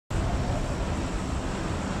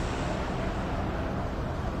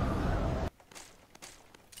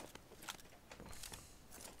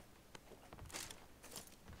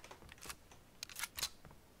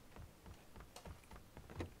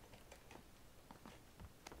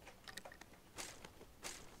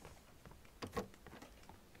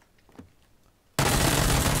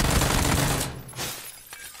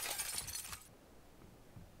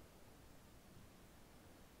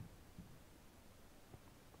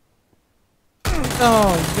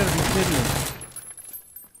Oh, you gotta be kidding me.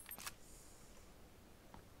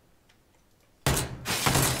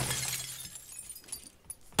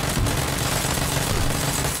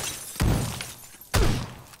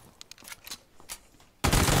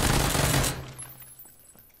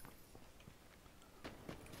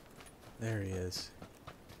 There he is.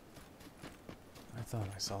 I thought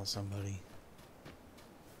I saw somebody.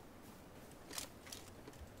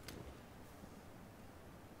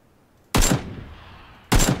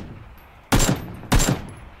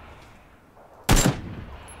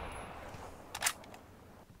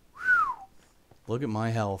 Look at my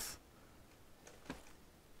health.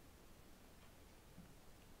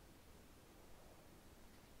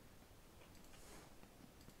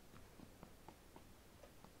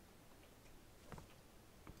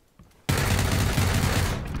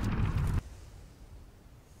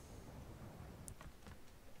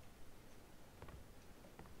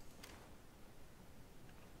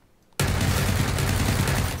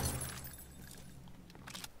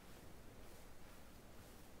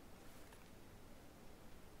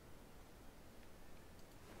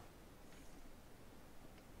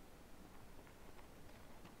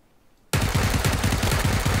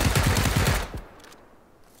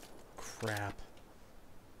 Crap.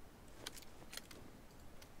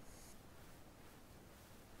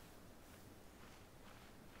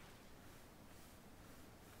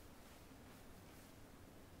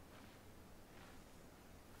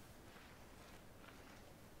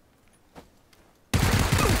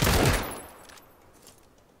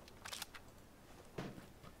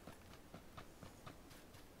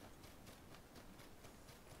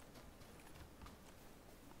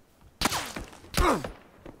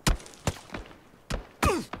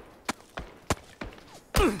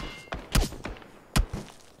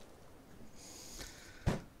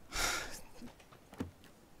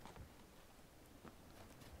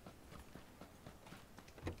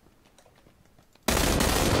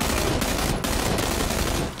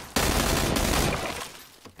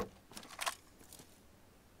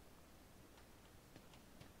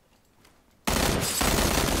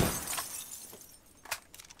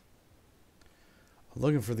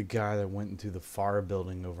 Looking for the guy that went into the fire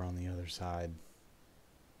building over on the other side.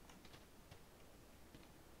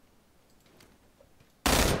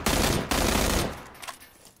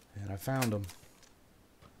 And I found him.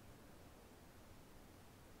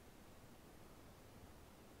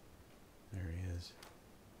 There he is.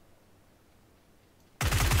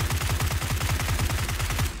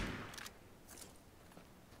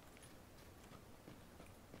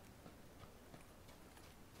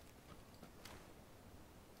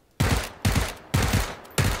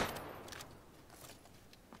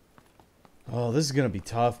 Oh, this is going to be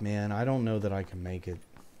tough, man. I don't know that I can make it.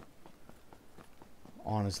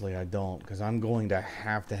 Honestly, I don't. Because I'm going to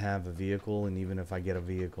have a vehicle. And even if I get a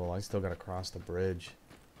vehicle, I still got to cross the bridge.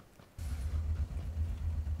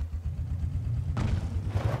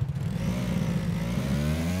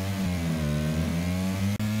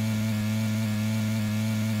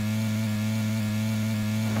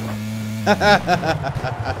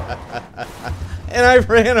 And I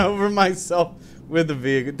ran over myself with the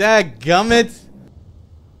vehicle. Dadgummit!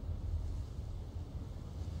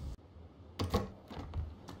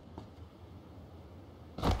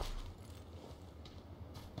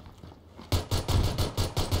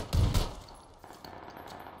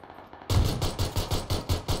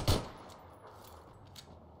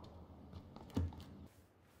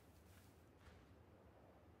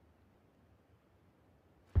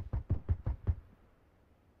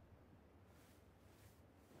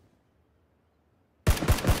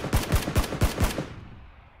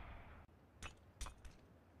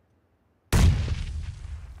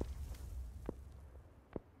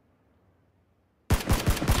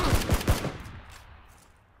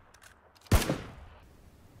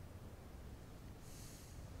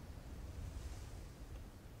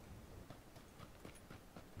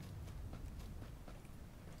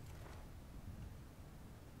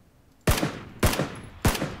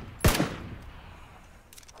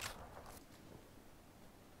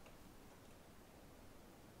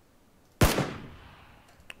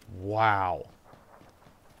 Wow.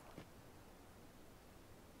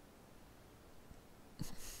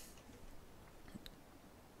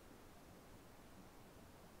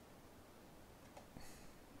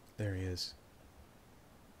 There he is.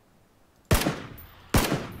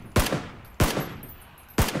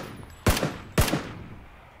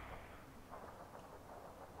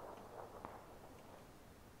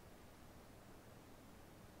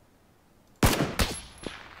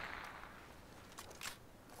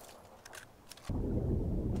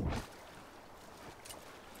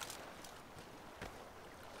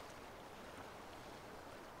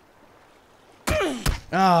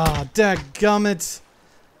 Ah, dadgummit.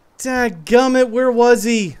 Dadgummit, where was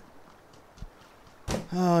he?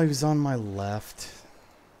 Oh, he was on my left.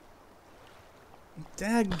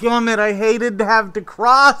 Dadgummit, I hated to have to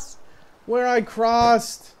cross where I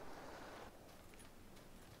crossed.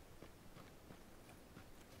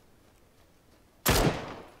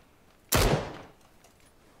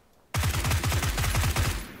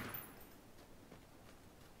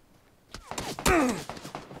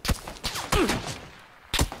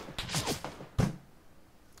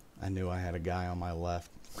 I knew I had a guy on my left.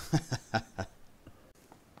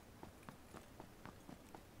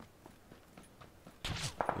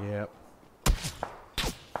 Yep.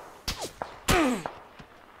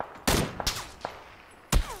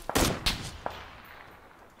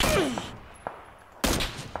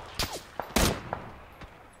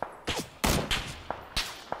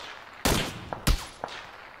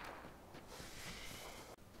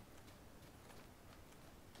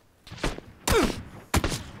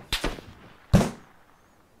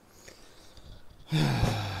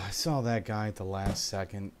 I saw that guy at the last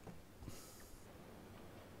second.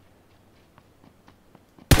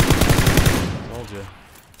 Told you.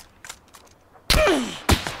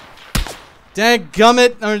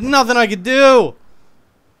 Dadgummit, there's nothing I could do.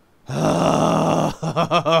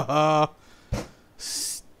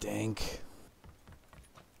 Stink.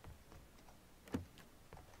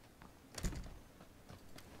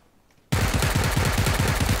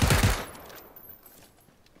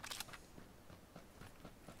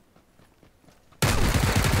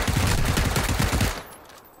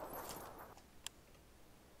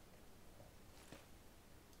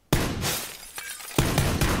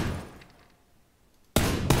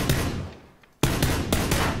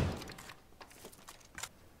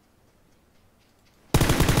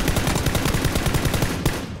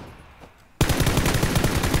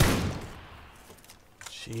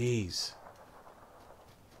 Jeez.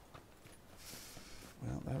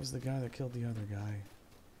 Well, that was the guy that killed the other guy.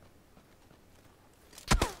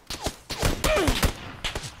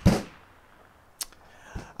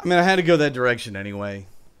 I mean, I had to go that direction anyway.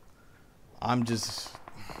 I'm just...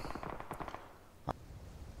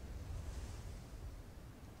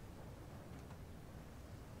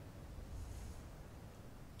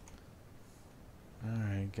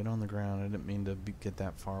 Alright, get on the ground. I didn't mean to get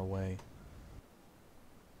that far away.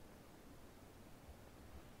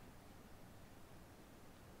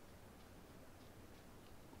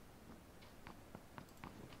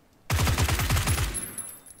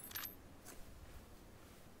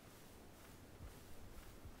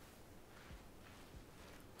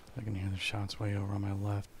 I can hear the shots way over on my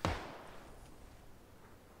left.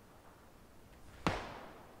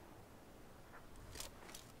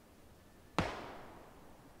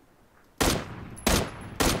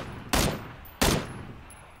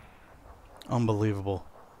 Unbelievable.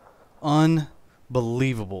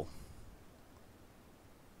 Unbelievable.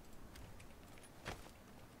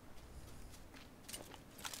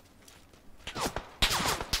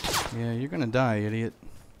 Yeah, you're gonna die, idiot.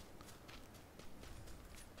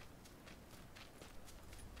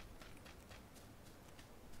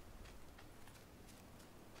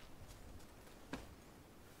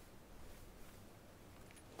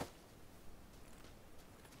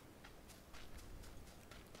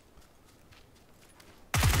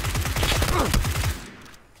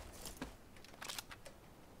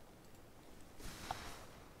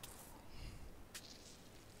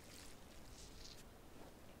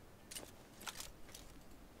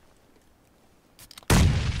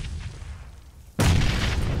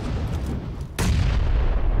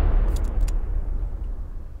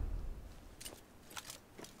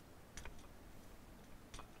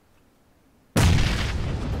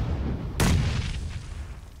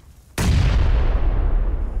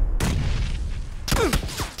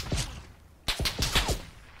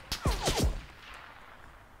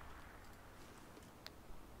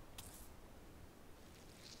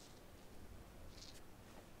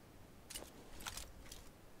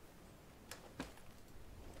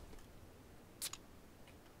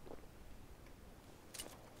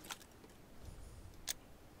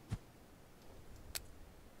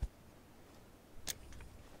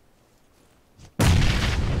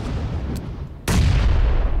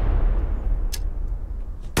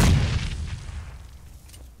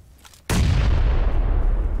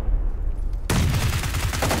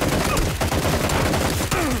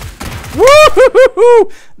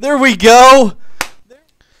 Woo-hoo-hoo-hoo! There we go.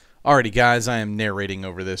 Alrighty, guys, I am narrating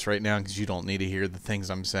over this right now because you don't need to hear the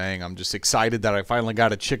things I'm saying. I'm just excited that I finally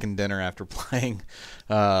got a chicken dinner after playing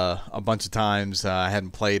a bunch of times. I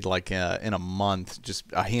hadn't played like in a month, just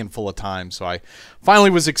a handful of times, so I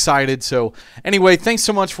finally was excited. So anyway, thanks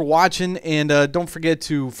so much for watching, and don't forget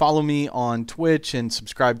to follow me on Twitch and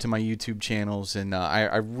subscribe to my YouTube channels, and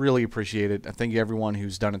I really appreciate it. I thank you everyone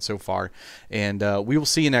who's done it so far, and we will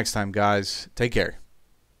see you next time, guys. Take care.